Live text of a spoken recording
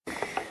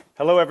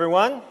Hello,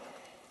 everyone.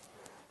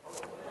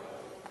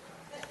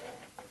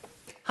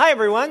 Hi,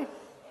 everyone.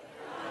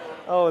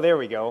 Oh, there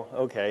we go.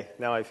 Okay,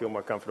 now I feel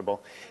more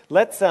comfortable.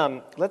 Let's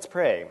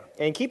pray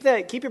and keep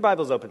your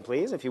Bibles open,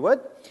 please, if you would,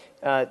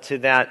 to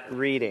that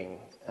reading.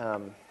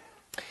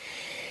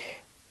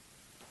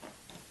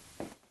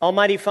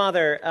 Almighty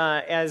Father,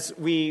 as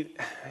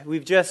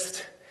we've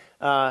just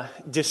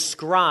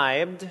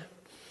described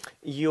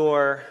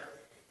who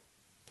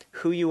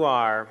you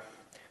are,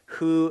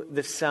 who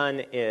the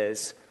Son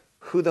is,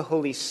 who the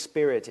Holy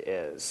Spirit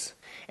is.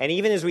 And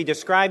even as we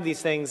describe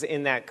these things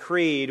in that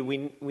creed,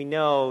 we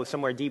know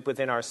somewhere deep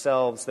within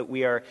ourselves that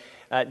we are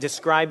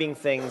describing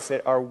things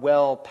that are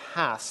well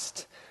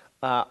past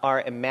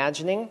our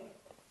imagining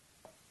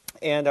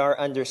and our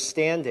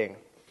understanding.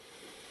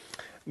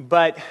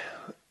 But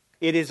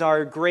it is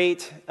our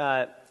great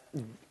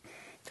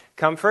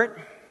comfort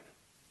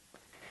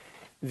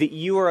that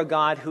you are a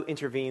God who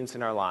intervenes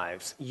in our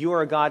lives. You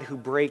are a God who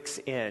breaks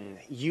in.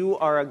 You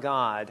are a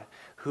God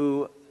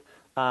who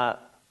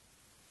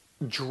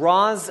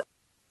draws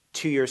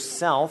to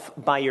yourself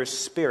by your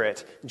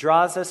Spirit,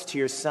 draws us to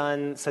your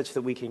Son such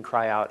that we can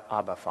cry out,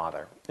 Abba,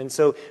 Father. And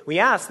so we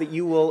ask that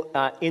you will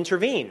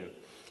intervene.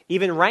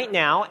 Even right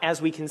now,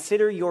 as we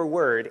consider your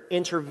word,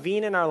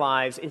 intervene in our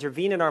lives,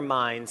 intervene in our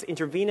minds,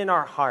 intervene in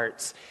our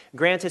hearts.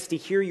 Grant us to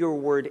hear your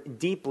word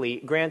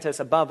deeply. Grant us,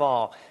 above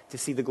all, to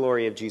see the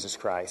glory of Jesus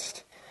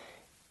Christ.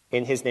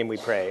 In his name we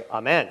pray.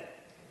 Amen.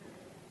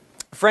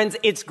 Friends,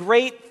 it's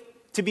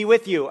great to be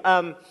with you.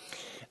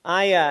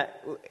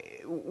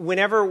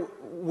 Whenever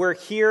we're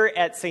here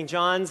at St.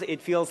 John's, it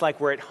feels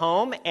like we're at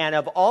home. And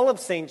of all of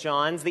St.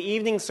 John's, the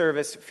evening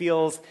service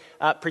feels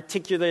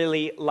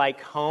particularly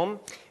like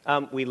home.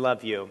 We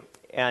love you.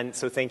 And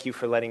so thank you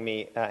for letting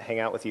me hang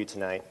out with you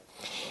tonight.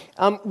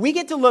 We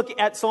get to look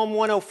at Psalm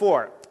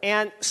 104.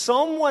 And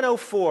Psalm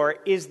 104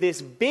 is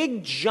this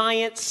big,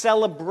 giant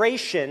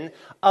celebration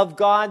of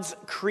God's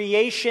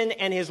creation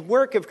and his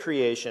work of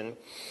creation.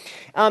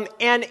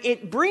 And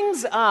it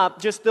brings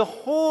up just the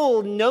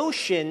whole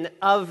notion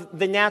of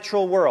the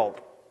natural world.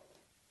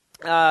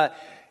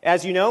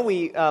 As you know,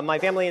 my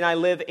family and I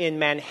live in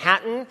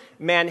Manhattan.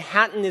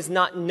 Manhattan is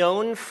not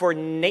known for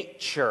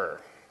nature.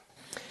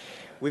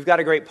 We've got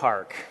a great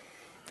park,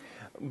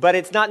 but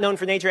it's not known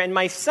for nature. And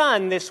my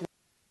son, this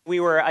week,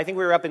 I think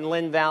we were up in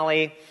Lynn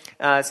Valley,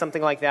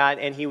 something like that,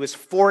 and he was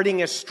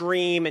fording a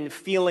stream and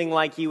feeling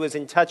like he was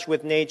in touch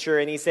with nature.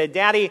 And he said,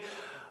 "Daddy,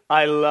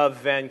 I love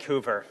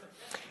Vancouver."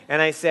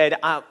 And I said,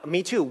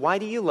 "Me too. Why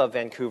do you love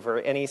Vancouver?"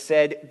 And he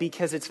said,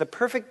 "Because it's the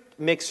perfect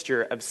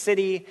mixture of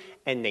city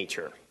and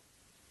nature."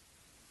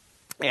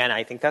 And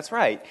I think that's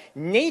right.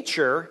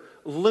 Nature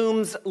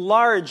looms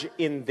large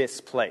in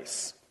this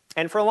place.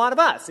 And for a lot of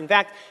us. In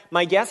fact,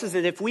 my guess is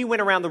that if we went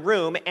around the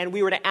room and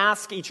we were to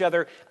ask each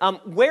other,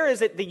 where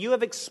is it that you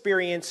have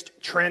experienced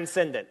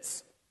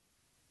transcendence?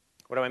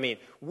 What do I mean?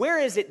 Where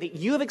is it that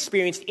you have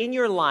experienced in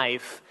your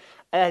life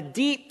a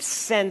deep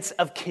sense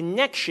of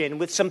connection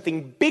with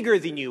something bigger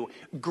than you,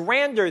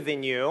 grander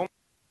than you?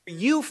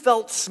 You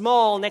felt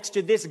small next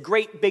to this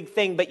great big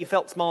thing, but you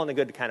felt small in a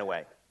good kind of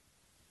way.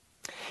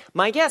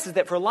 My guess is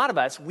that for a lot of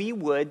us, we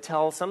would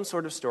tell some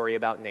sort of story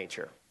about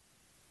nature.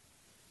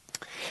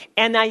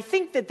 And I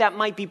think that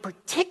might be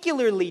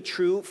particularly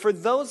true for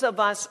those of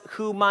us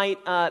who might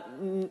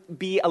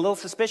be a little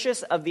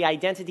suspicious of the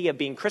identity of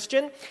being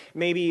Christian.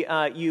 Maybe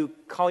you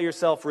call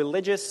yourself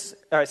religious,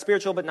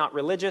 spiritual but not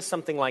religious,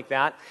 something like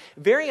that.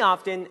 Very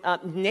often,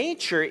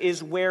 nature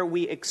is where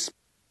we experience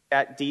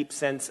that deep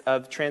sense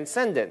of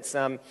transcendence.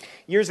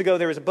 Years ago,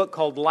 there was a book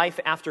called Life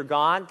After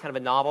God, kind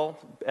of a novel,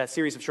 a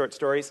series of short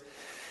stories.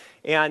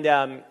 And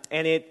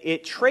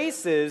it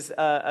traces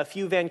a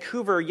few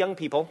Vancouver young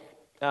people,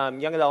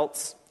 young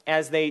adults,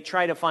 as they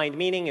try to find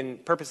meaning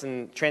and purpose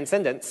and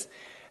transcendence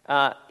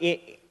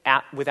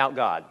without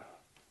God.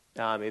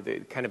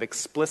 Kind of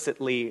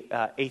explicitly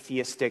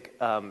atheistic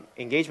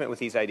engagement with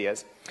these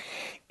ideas.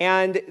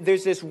 And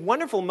there's this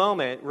wonderful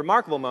moment,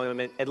 remarkable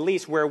moment at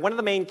least, where one of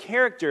the main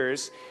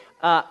characters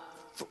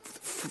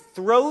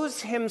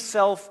throws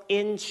himself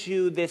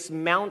into this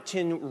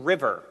mountain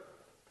river.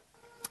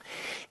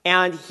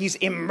 And he's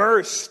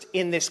immersed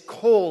in this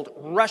cold,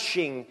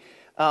 rushing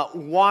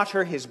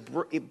water. His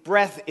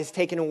breath is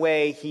taken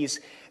away.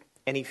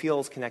 And he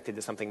feels connected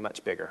to something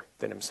much bigger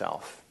than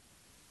himself.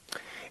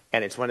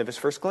 And it's one of his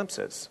first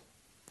glimpses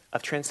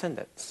of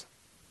transcendence.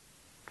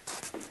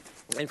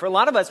 And for a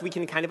lot of us, we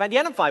can kind of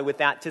identify with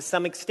that to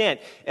some extent.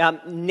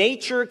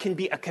 Nature can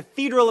be a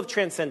cathedral of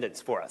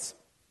transcendence for us.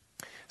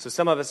 So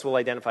some of us will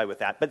identify with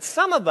that. But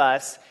some of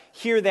us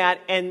hear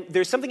that, and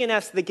there's something in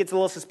us that gets a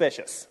little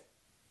suspicious.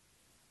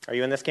 Are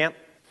you in this camp?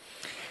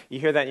 You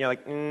hear that and you're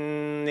like,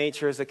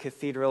 nature is a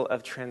cathedral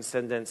of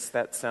transcendence.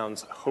 That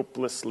sounds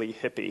hopelessly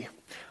hippie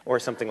or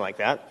something like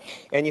that.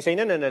 And you say,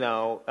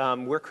 no.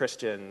 We're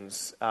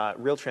Christians.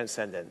 Real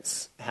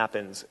transcendence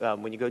happens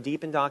when you go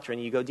deep in doctrine,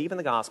 you go deep in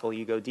the gospel,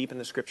 you go deep in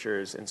the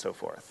scriptures, and so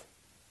forth.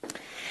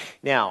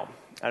 Now,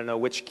 I don't know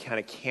which kind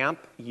of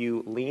camp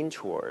you lean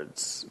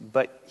towards,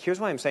 but here's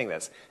why I'm saying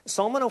this.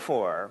 Psalm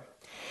 104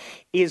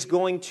 is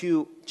going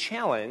to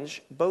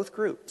challenge both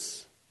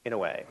groups in a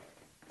way.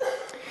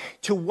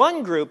 To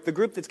one group, the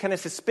group that's kind of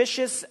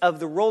suspicious of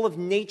the role of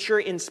nature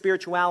in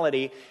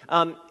spirituality,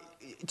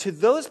 to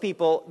those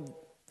people,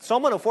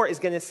 Psalm 104 is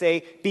going to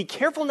say, be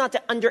careful not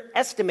to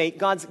underestimate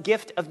God's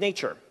gift of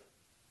nature.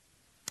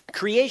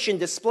 Creation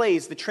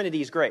displays the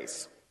Trinity's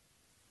grace.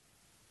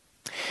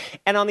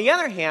 And on the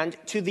other hand,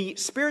 to the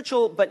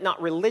spiritual but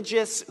not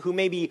religious, who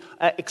maybe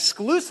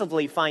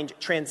exclusively find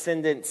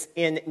transcendence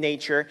in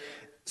nature,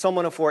 Psalm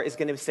 104 is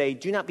going to say,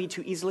 do not be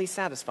too easily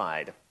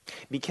satisfied,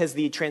 because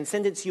the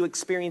transcendence you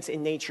experience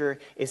in nature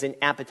is an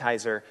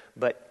appetizer,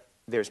 but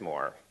there's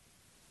more.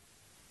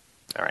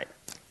 All right.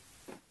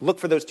 Look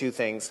for those two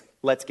things.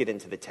 Let's get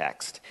into the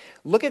text.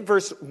 Look at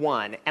verse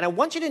 1, and I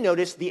want you to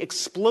notice the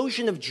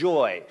explosion of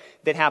joy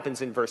that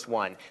happens in verse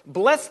 1.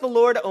 Bless the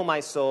Lord, O my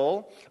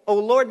soul. O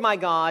Lord my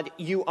God,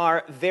 you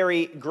are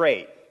very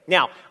great.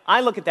 Now, I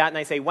look at that and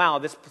I say, wow,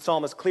 this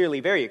psalm is clearly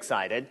very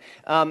excited.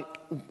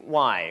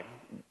 Why?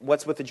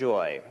 What's with the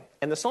joy?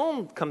 And the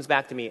psalm comes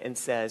back to me and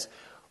says,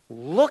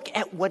 look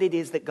at what it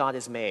is that God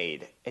has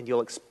made, and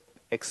you'll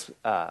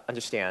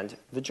understand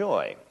the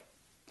joy.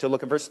 So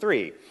look at verse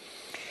 3.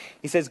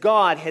 He says,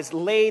 God has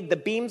laid the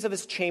beams of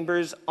his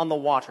chambers on the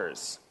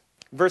waters.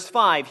 Verse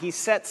 5, he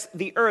sets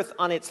the earth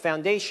on its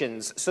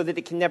foundations so that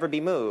it can never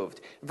be moved.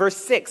 Verse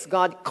 6,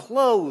 God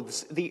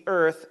clothes the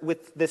earth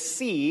with the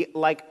sea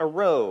like a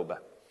robe.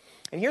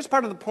 And here's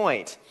part of the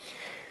point.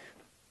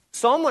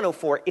 Psalm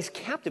 104 is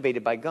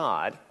captivated by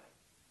God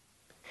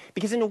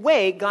because in a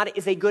way, God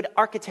is a good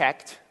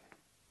architect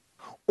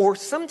or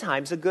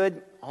sometimes a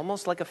good,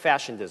 almost like a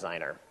fashion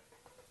designer.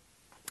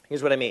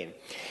 Here's what I mean.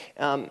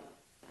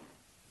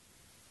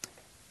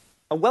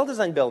 A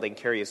well-designed building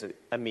carries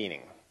a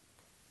meaning.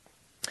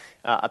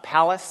 A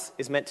palace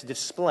is meant to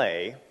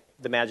display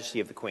the majesty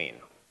of the queen.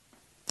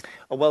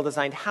 A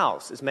well-designed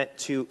house is meant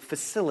to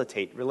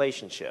facilitate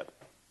relationship.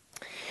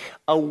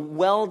 A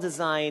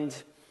well-designed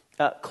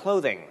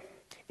clothing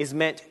is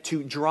meant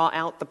to draw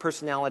out the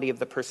personality of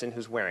the person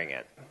who's wearing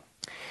it.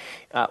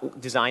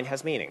 Design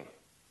has meaning.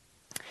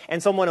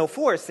 And Psalm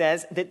 104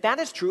 says that that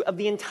is true of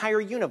the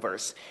entire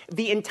universe.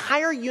 The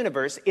entire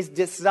universe is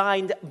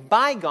designed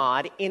by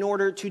God in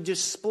order to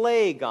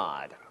display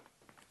God.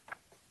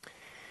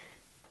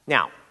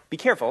 Now, be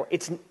careful.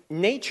 It's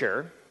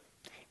nature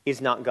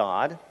is not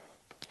God,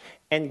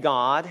 and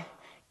God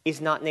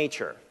is not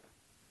nature.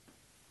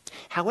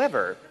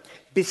 However,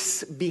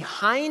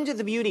 behind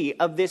the beauty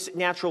of this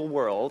natural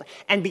world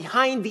and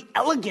behind the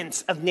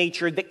elegance of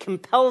nature that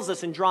compels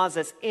us and draws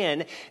us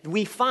in,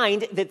 we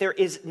find that there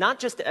is not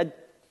just a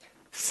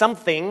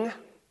something,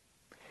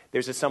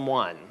 there's a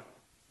someone.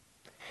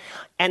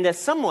 And a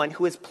someone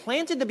who has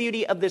planted the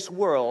beauty of this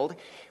world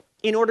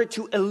in order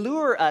to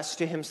allure us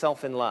to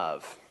himself in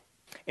love.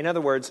 In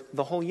other words,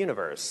 the whole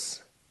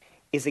universe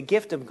is a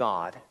gift of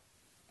God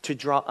to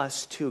draw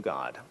us to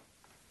God.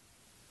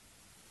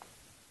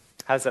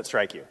 How does that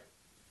strike you?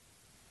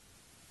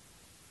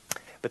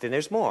 But then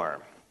there's more.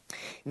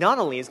 Not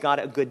only is God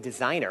a good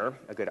designer,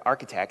 a good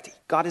architect,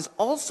 God is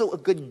also a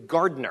good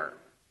gardener.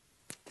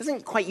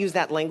 Doesn't quite use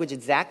that language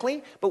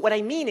exactly, but what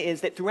I mean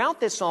is that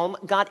throughout this psalm,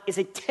 God is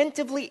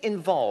attentively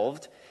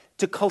involved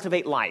to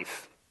cultivate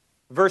life.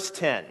 Verse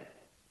 10.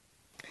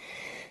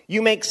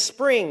 You make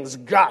springs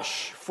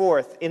gush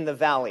forth in the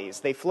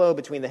valleys. They flow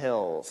between the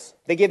hills.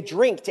 They give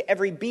drink to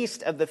every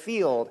beast of the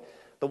field.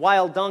 The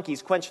wild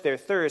donkeys quench their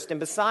thirst, and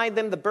beside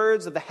them the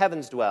birds of the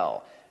heavens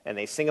dwell, and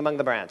they sing among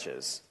the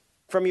branches.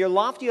 From your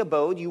lofty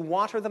abode you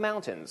water the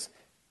mountains,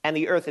 and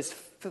the earth is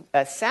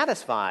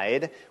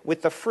satisfied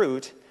with the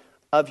fruit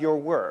of your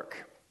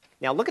work.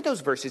 Now look at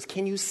those verses.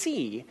 Can you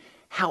see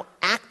how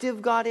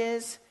active God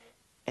is,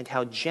 and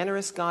how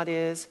generous God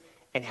is,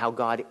 and how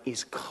God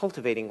is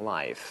cultivating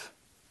life?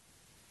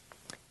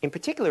 In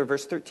particular,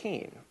 verse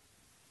 13.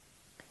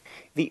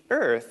 The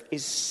earth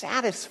is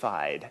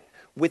satisfied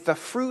with the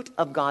fruit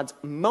of God's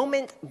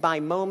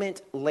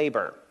moment-by-moment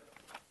labor.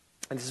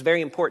 And this is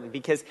very important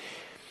because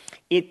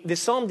the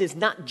psalm is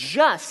not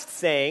just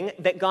saying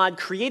that God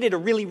created a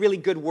really, really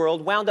good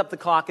world, wound up the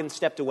clock, and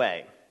stepped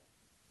away.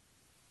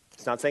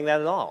 It's not saying that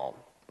at all.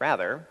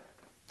 Rather,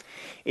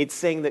 it's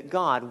saying that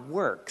God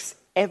works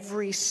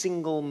every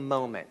single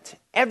moment.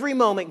 Every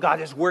moment God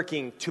is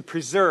working to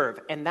preserve,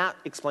 and that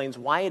explains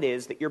why it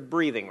is that you're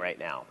breathing right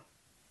now.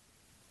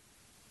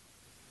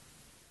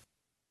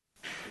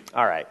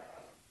 All right.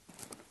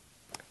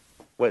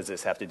 What does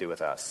this have to do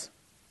with us?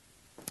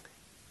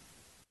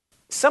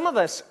 Some of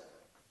us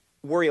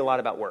worry a lot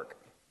about work.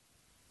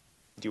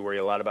 Do you worry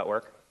a lot about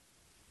work?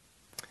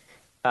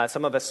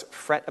 Some of us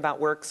fret about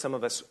work. Some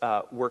of us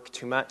work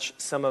too much.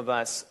 Some of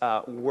us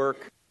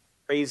work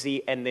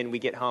crazy, and then we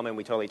get home and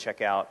we totally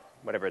check out,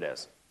 whatever it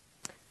is.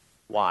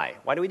 Why?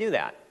 Why do we do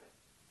that?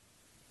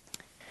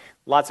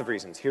 Lots of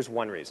reasons. Here's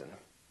one reason.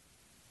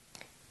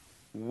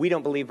 We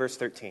don't believe verse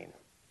 13.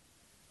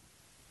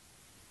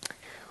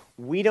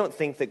 We don't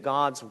think that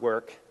God's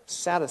work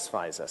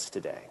satisfies us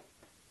today.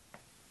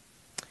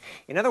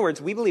 In other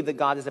words, we believe that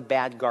God is a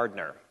bad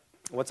gardener.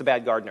 What's a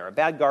bad gardener? A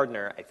bad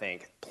gardener, I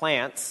think,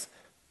 plants,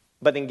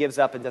 but then gives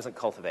up and doesn't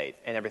cultivate,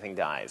 and everything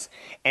dies.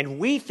 And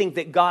we think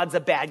that God's a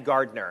bad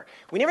gardener.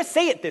 We never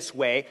say it this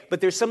way, but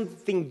there's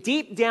something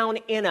deep down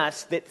in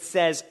us that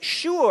says,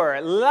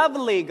 sure,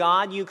 lovely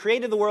God, you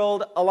created the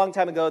world a long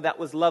time ago. That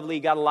was lovely.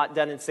 You got a lot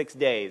done in 6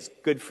 days.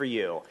 Good for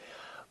you.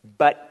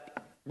 But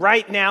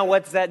right now,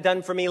 what's that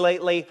done for me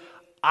lately?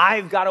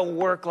 I've got to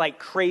work like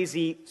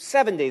crazy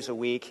 7 days a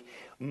week.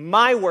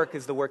 My work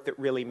is the work that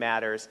really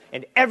matters,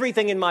 and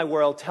everything in my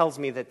world tells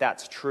me that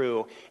that's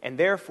true, and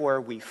therefore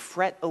we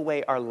fret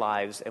away our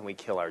lives and we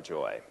kill our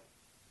joy.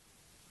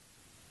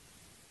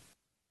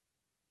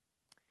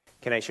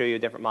 Can I show you a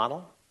different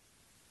model?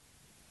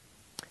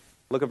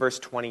 Look at verse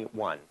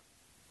 21.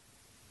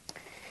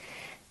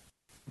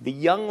 The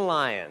young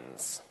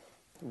lions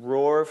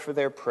roar for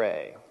their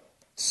prey,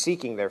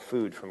 seeking their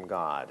food from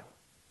God.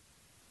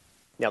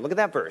 Now look at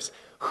that verse.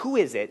 Who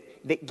is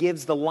it that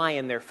gives the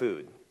lion their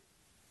food?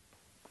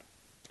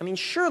 I mean,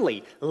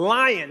 surely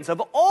lions,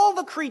 of all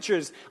the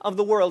creatures of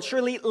the world,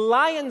 surely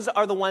lions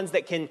are the ones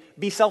that can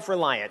be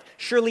self-reliant.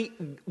 Surely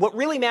what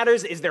really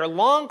matters is their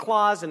long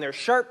claws and their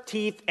sharp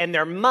teeth and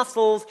their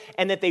muscles,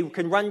 and that they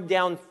can run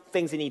down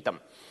things and eat them.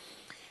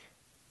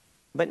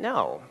 But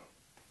no.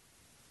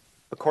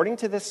 According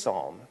to this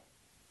psalm,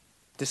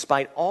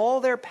 despite all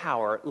their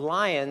power,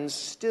 lions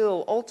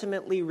still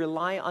ultimately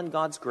rely on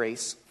God's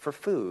grace for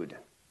food.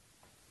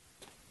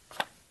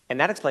 And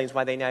that explains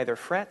why they neither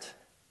fret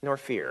nor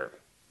fear.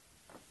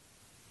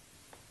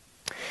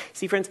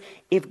 See, friends,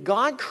 if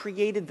God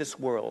created this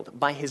world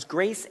by his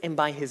grace and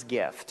by his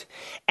gift,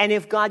 and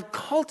if God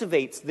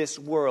cultivates this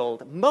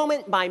world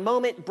moment by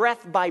moment,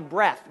 breath by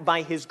breath,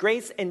 by his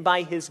grace and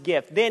by his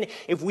gift, then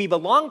if we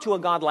belong to a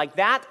God like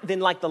that, then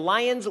like the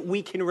lions,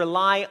 we can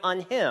rely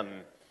on him.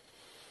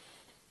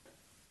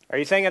 Are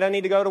you saying I don't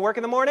need to go to work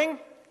in the morning?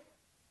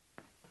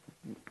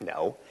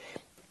 No.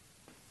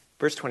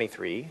 Verse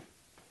 23,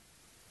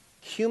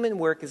 human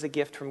work is a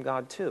gift from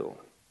God too.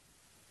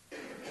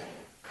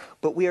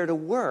 But we are to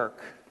work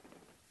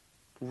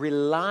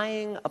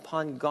relying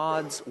upon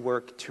God's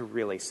work to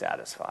really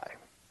satisfy.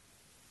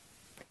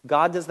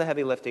 God does the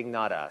heavy lifting,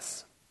 not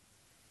us.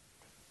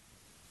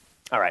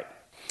 All right,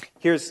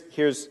 here's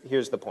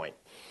the point.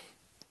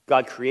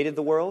 God created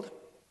the world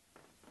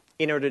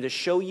in order to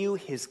show you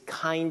his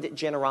kind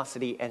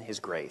generosity and his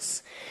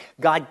grace.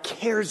 God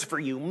cares for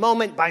you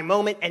moment by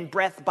moment and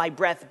breath by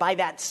breath by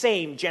that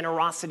same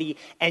generosity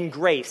and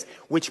grace,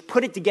 which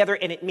put it together,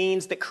 and it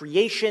means that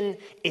creation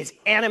is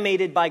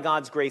animated by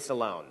God's grace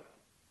alone.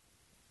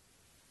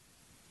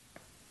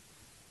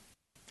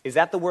 Is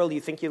that the world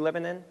you think you're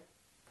living in?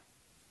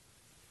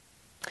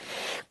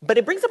 But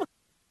it brings up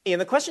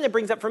and the question it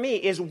brings up for me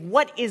is,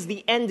 what is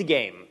the end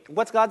game?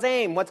 What's God's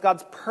aim? What's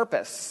God's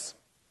purpose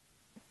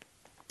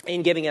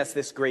in giving us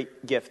this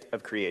great gift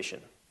of creation?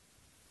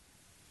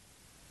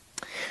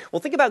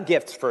 Well, think about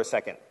gifts for a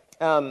second.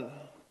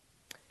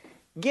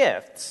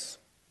 Gifts,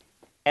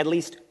 at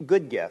least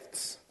good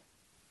gifts,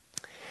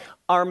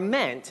 are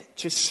meant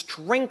to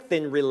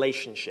strengthen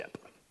relationship.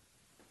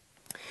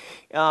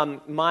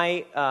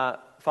 My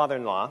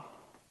father-in-law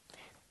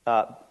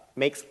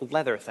makes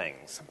leather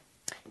things,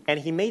 and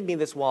he made me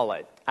this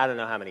wallet, I don't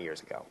know how many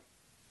years ago.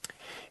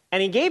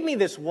 And he gave me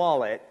this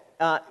wallet.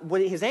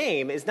 His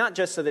aim is not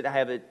just so that I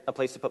have a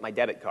place to put my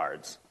debit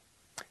cards,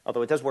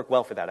 although it does work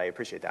well for that. I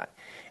appreciate that.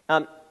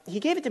 He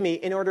gave it to me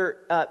in order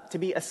to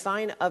be a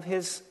sign of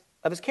his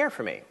care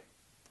for me.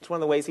 It's one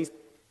of the ways he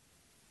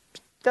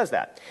does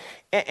that.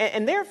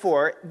 And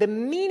therefore, the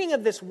meaning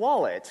of this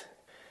wallet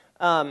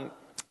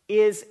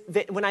is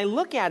that when I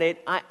look at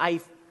it, I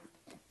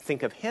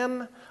think of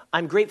him.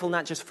 I'm grateful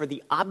not just for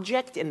the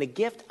object and the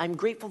gift. I'm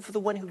grateful for the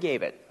one who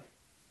gave it.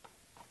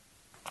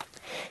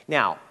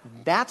 Now,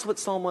 that's what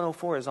Psalm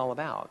 104 is all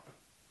about.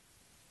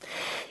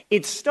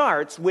 It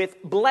starts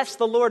with, bless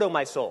the Lord, O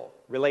my soul,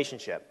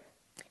 relationship.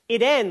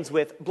 It ends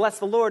with, bless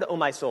the Lord, O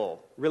my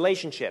soul,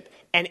 relationship.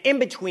 And in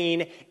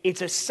between,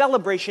 it's a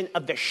celebration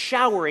of the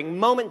showering,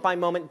 moment by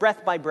moment,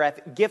 breath by breath,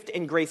 gift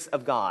and grace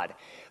of God.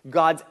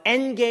 God's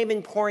end game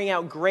in pouring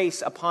out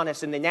grace upon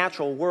us in the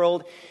natural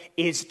world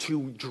is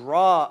to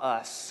draw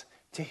us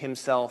to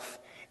himself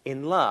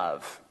in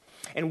love.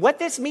 And what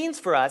this means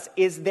for us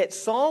is that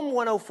Psalm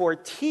 104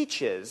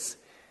 teaches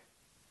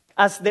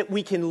us that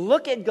we can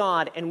look at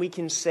God and we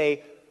can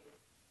say,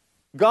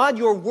 God,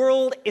 your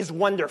world is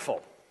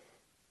wonderful.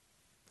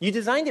 You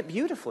designed it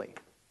beautifully.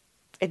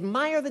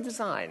 Admire the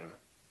design.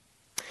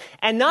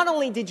 And not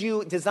only did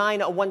you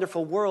design a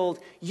wonderful world,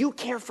 you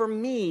care for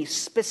me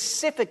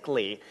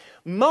specifically,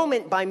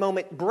 moment by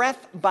moment,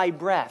 breath by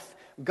breath.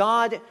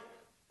 God,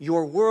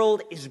 your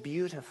world is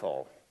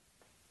beautiful.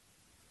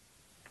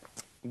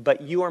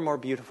 But you are more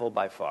beautiful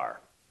by far.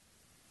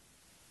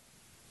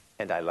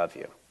 And I love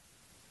you.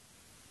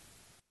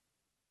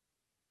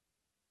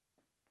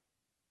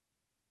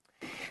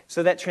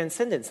 So that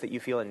transcendence that you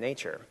feel in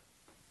nature,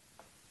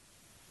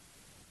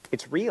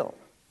 it's real.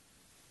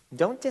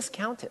 Don't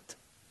discount it.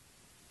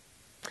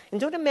 And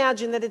don't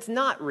imagine that it's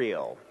not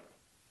real.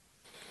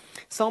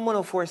 Psalm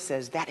 104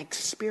 says that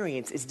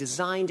experience is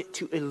designed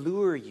to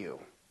allure you.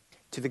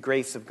 to the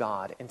grace of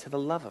God and to the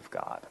love of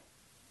God.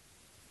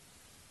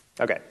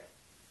 Okay,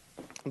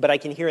 but I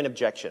can hear an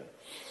objection.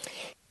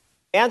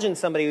 Imagine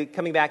somebody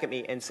coming back at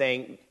me and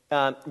saying,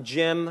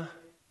 Jim,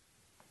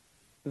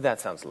 that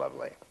sounds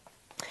lovely.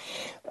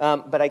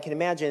 But I can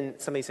imagine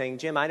somebody saying,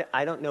 Jim,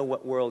 I don't know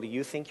what world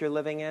you think you're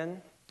living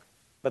in,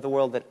 but the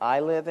world that I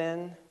live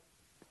in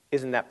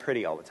isn't that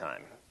pretty all the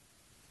time.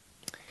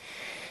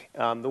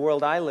 The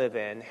world I live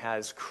in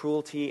has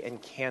cruelty and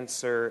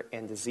cancer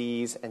and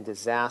disease and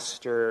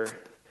disaster,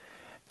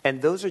 and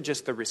those are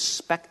just the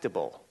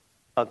respectable,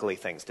 ugly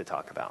things to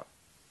talk about.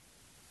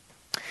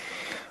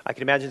 I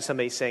can imagine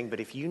somebody saying, but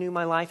if you knew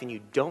my life and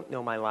you don't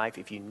know my life,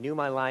 if you knew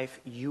my life,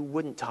 you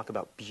wouldn't talk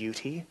about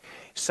beauty.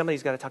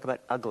 Somebody's got to talk about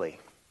ugly.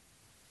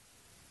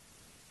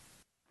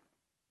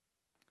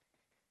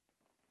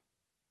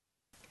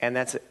 And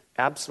that's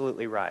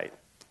absolutely right.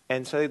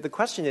 And so the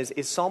question is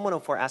Psalm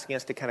 104 asking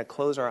us to kind of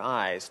close our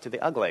eyes to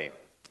the ugly,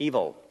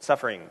 evil,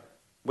 suffering,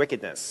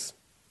 wickedness?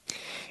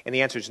 And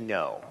the answer is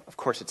no. Of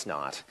course it's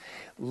not.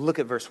 Look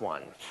at verse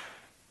 1.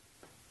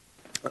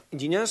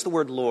 Do you notice the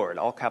word Lord,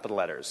 all capital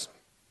letters?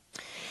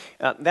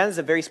 That is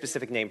a very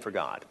specific name for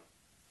God.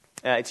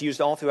 It's used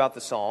all throughout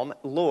the psalm.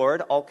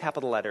 Lord, all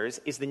capital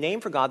letters, is the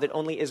name for God that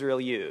only Israel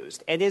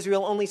used. And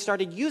Israel only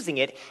started using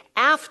it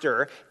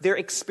after their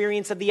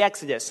experience of the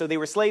Exodus. So they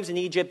were slaves in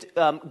Egypt.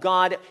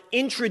 God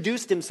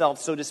introduced himself,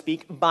 so to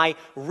speak, by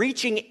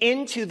reaching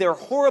into their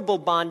horrible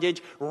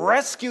bondage,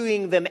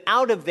 rescuing them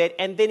out of it,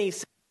 and then he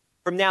said,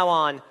 from now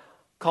on,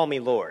 call me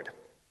Lord.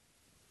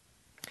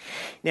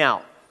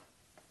 Now,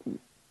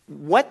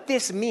 what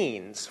this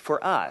means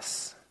for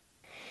us,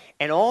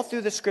 and all through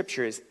the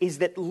scriptures, is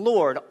that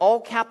Lord, all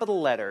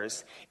capital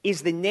letters,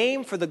 is the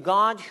name for the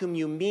God whom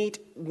you meet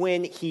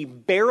when he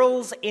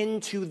barrels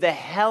into the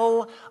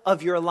hell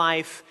of your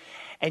life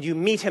and you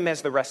meet him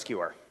as the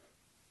rescuer.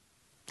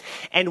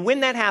 And when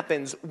that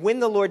happens,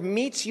 when the Lord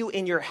meets you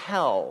in your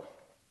hell,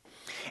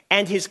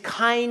 and his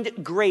kind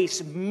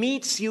grace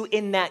meets you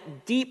in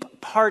that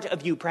deep part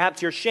of you, perhaps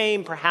your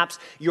shame, perhaps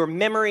your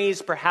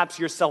memories, perhaps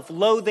your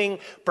self-loathing,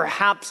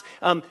 perhaps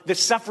the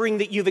suffering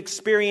that you've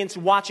experienced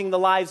watching the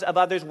lives of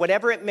others,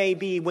 whatever it may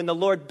be, when the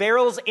Lord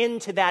barrels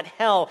into that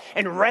hell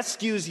and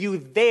rescues you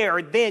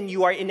there, then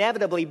you are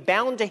inevitably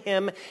bound to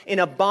him in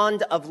a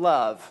bond of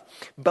love.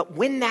 But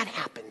when that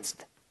happens,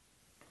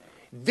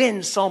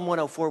 then Psalm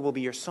 104 will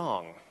be your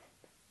song.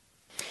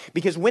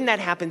 Because when that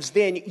happens,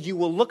 then you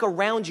will look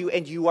around you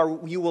and you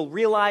will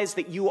realize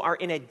that you are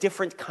in a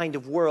different kind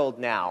of world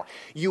now.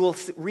 You will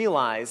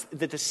realize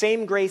that the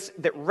same grace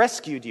that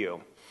rescued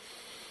you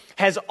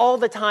has all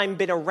the time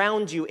been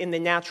around you in the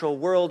natural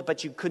world,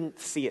 but you couldn't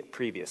see it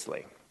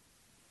previously.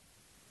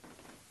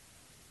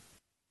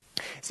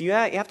 So you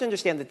have to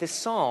understand that this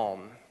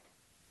psalm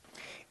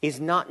is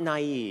not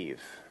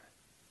naive.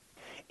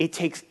 It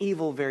takes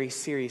evil very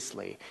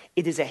seriously.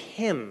 It is a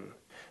hymn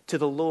to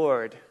the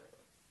Lord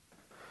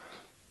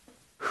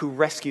who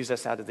rescues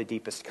us out of the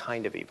deepest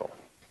kind of evil.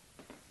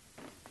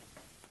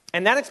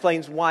 And that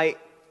explains why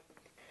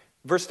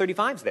verse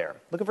 35 is there.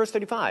 Look at verse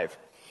 35.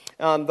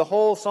 The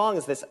whole song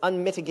is this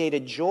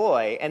unmitigated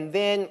joy, and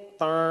then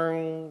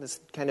this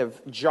kind of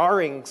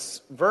jarring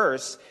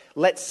verse,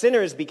 let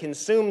sinners be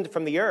consumed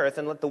from the earth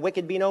and let the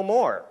wicked be no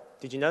more.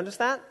 Did you notice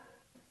that?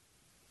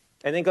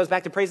 And then it goes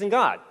back to praising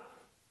God.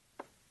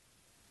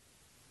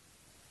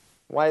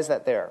 Why is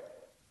that there?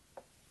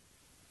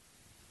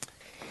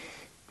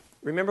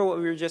 Remember what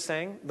we were just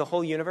saying? The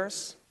whole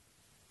universe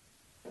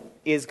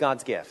is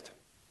God's gift.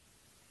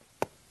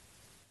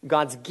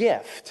 God's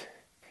gift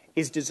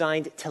is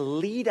designed to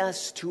lead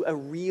us to a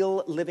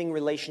real living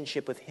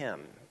relationship with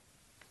him.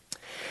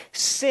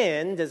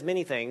 Sin does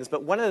many things,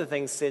 but one of the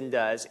things sin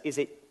does is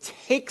it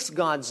takes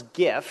God's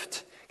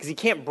gift, because he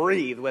can't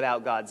breathe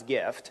without God's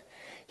gift.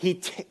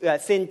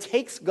 Sin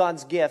takes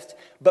God's gift,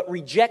 but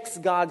rejects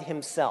God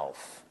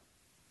himself.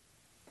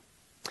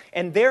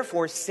 And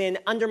therefore, sin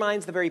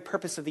undermines the very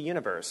purpose of the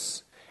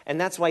universe. And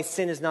that's why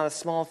sin is not a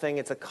small thing,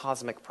 it's a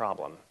cosmic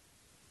problem.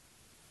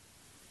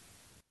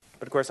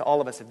 But of course, all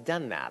of us have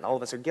done that. All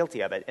of us are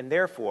guilty of it. And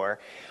therefore,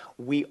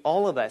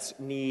 all of us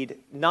need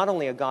not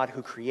only a God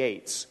who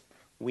creates,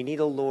 we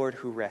need a Lord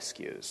who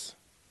rescues.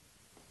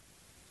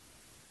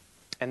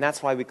 And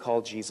that's why we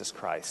call Jesus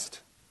Christ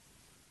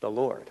the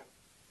Lord.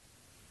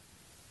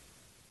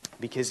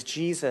 Because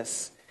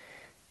Jesus,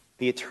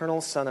 the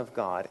eternal Son of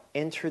God,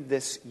 entered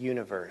this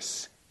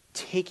universe,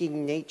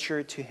 taking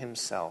nature to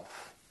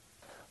himself,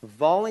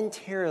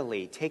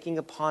 voluntarily taking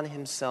upon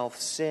himself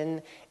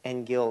sin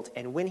and guilt.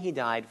 And when he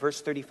died,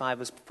 verse 35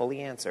 was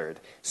fully answered.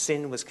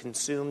 Sin was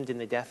consumed in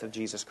the death of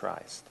Jesus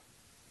Christ.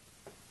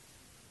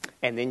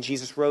 And then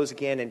Jesus rose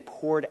again and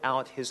poured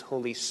out his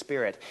Holy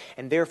Spirit.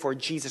 And therefore,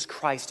 Jesus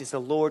Christ is the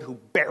Lord who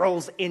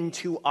barrels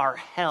into our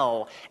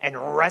hell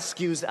and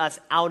rescues us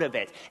out of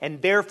it.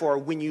 And therefore,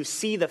 when you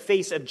see the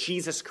face of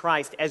Jesus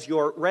Christ as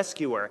your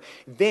rescuer,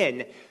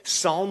 then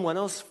Psalm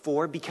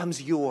 104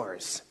 becomes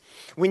yours.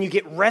 When you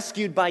get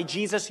rescued by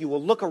Jesus, you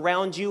will look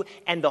around you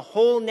and the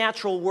whole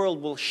natural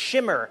world will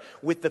shimmer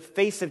with the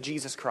face of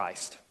Jesus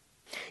Christ.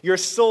 Your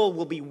soul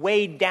will be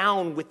weighed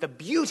down with the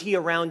beauty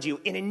around you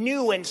in a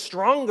new and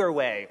stronger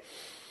way.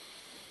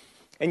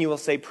 And you will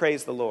say,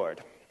 praise the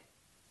Lord.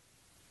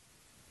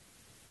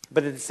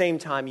 But at the same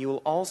time, you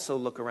will also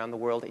look around the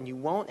world and you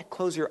won't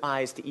close your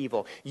eyes to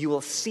evil. You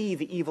will see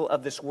the evil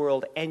of this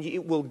world and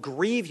it will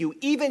grieve you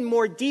even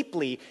more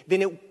deeply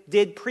than it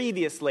did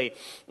previously.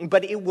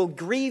 But it will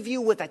grieve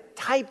you with a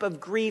type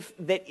of grief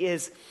that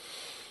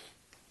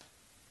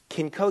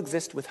can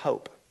coexist with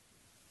hope.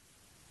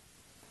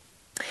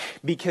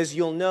 Because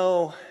you'll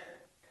know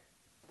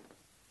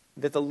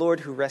that the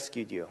Lord who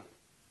rescued you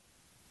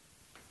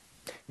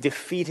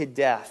defeated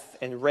death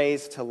and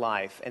raised to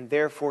life, and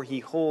therefore he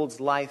holds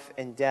life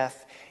and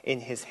death in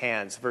his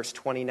hands. Verse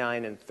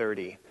 29 and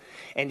 30.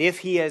 And if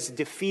he has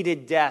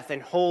defeated death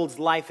and holds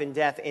life and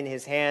death in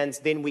his hands,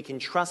 then we can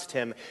trust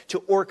him to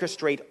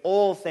orchestrate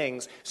all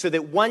things so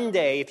that one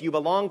day, if you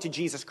belong to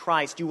Jesus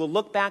Christ, you will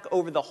look back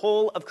over the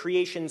whole of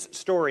creation's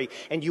story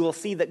and you will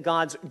see that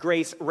God's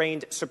grace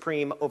reigned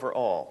supreme over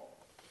all.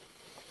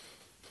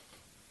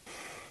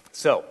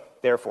 So,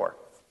 therefore,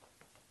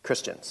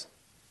 Christians,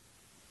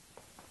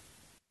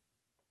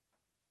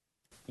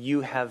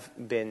 you have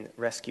been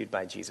rescued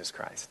by Jesus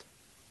Christ.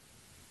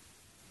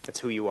 That's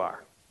who you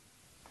are.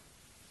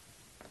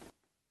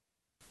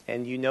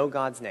 And you know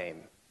God's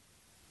name,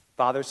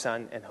 Father,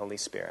 Son, and Holy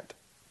Spirit.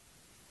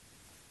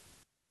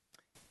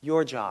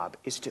 Your job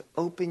is to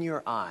open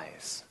your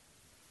eyes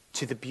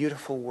to the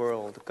beautiful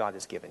world God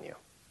has given you.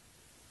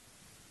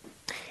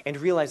 And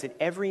realize that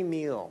every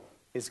meal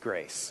is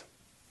grace.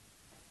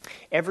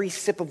 Every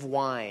sip of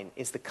wine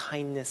is the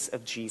kindness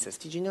of Jesus.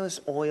 Did you notice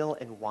oil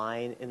and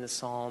wine in the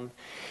psalm?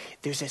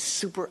 There's a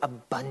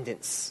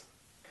superabundance.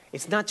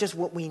 It's not just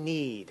what we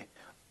need.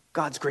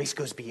 God's grace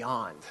goes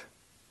beyond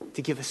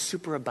to give us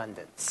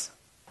superabundance.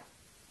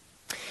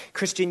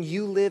 Christian,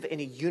 you live in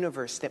a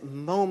universe that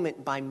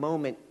moment by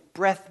moment,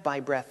 breath by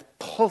breath,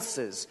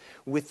 pulses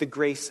with the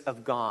grace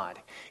of God.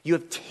 You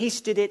have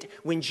tasted it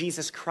when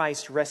Jesus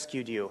Christ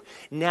rescued you.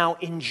 Now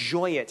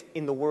enjoy it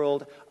in the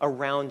world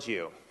around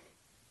you.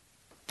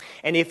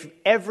 And if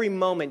every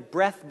moment,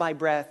 breath by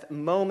breath,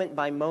 moment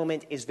by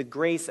moment is the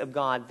grace of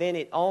God, then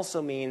it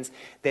also means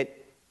that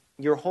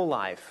your whole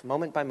life,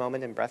 moment by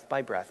moment and breath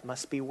by breath,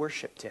 must be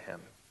worship to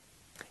him.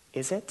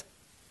 Is it?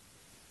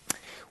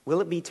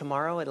 Will it be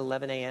tomorrow at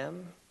 11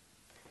 a.m.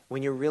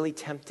 when you're really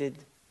tempted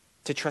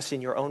to trust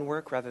in your own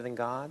work rather than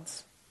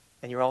God's,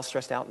 and you're all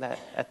stressed out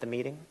at the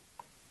meeting?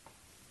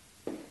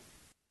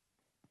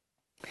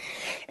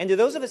 And to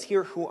those of us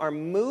here who are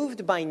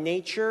moved by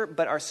nature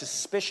but are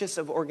suspicious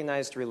of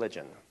organized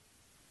religion,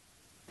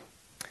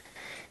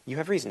 you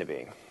have reason to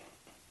be.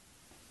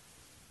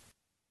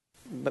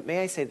 But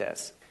may I say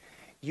this?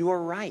 You are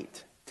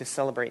right to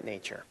celebrate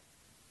nature.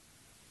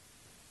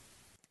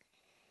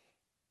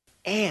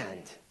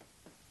 And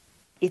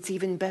it's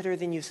even better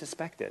than you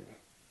suspected.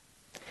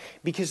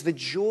 Because the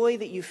joy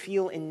that you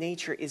feel in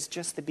nature is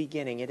just the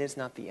beginning. It is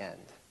not the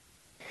end.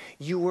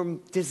 You were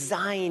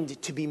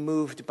designed to be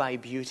moved by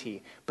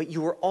beauty, but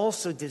you were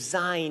also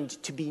designed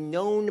to be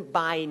known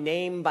by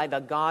name by the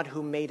God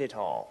who made it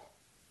all.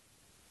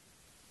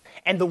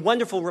 And the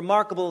wonderful,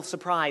 remarkable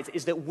surprise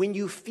is that when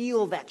you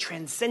feel that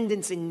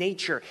transcendence in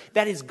nature,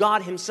 that is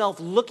God himself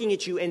looking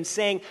at you and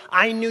saying,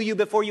 I knew you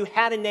before you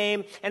had a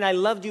name, and I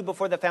loved you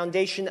before the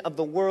foundation of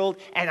the world,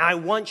 and I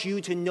want you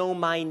to know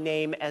my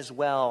name as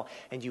well.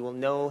 And you will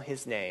know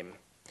his name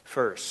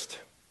first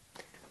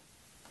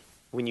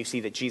when you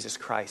see that Jesus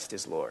Christ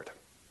is Lord.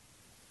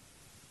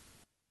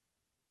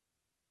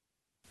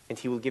 And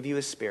he will give you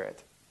his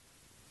Spirit.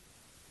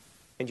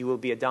 And you will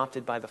be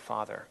adopted by the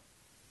Father.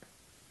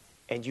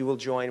 And you will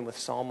join with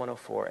Psalm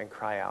 104 and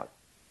cry out,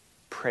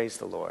 praise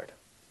the Lord.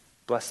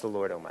 Bless the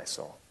Lord, O my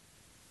soul.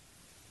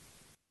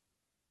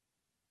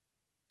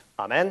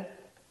 Amen.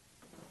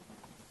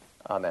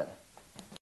 Amen.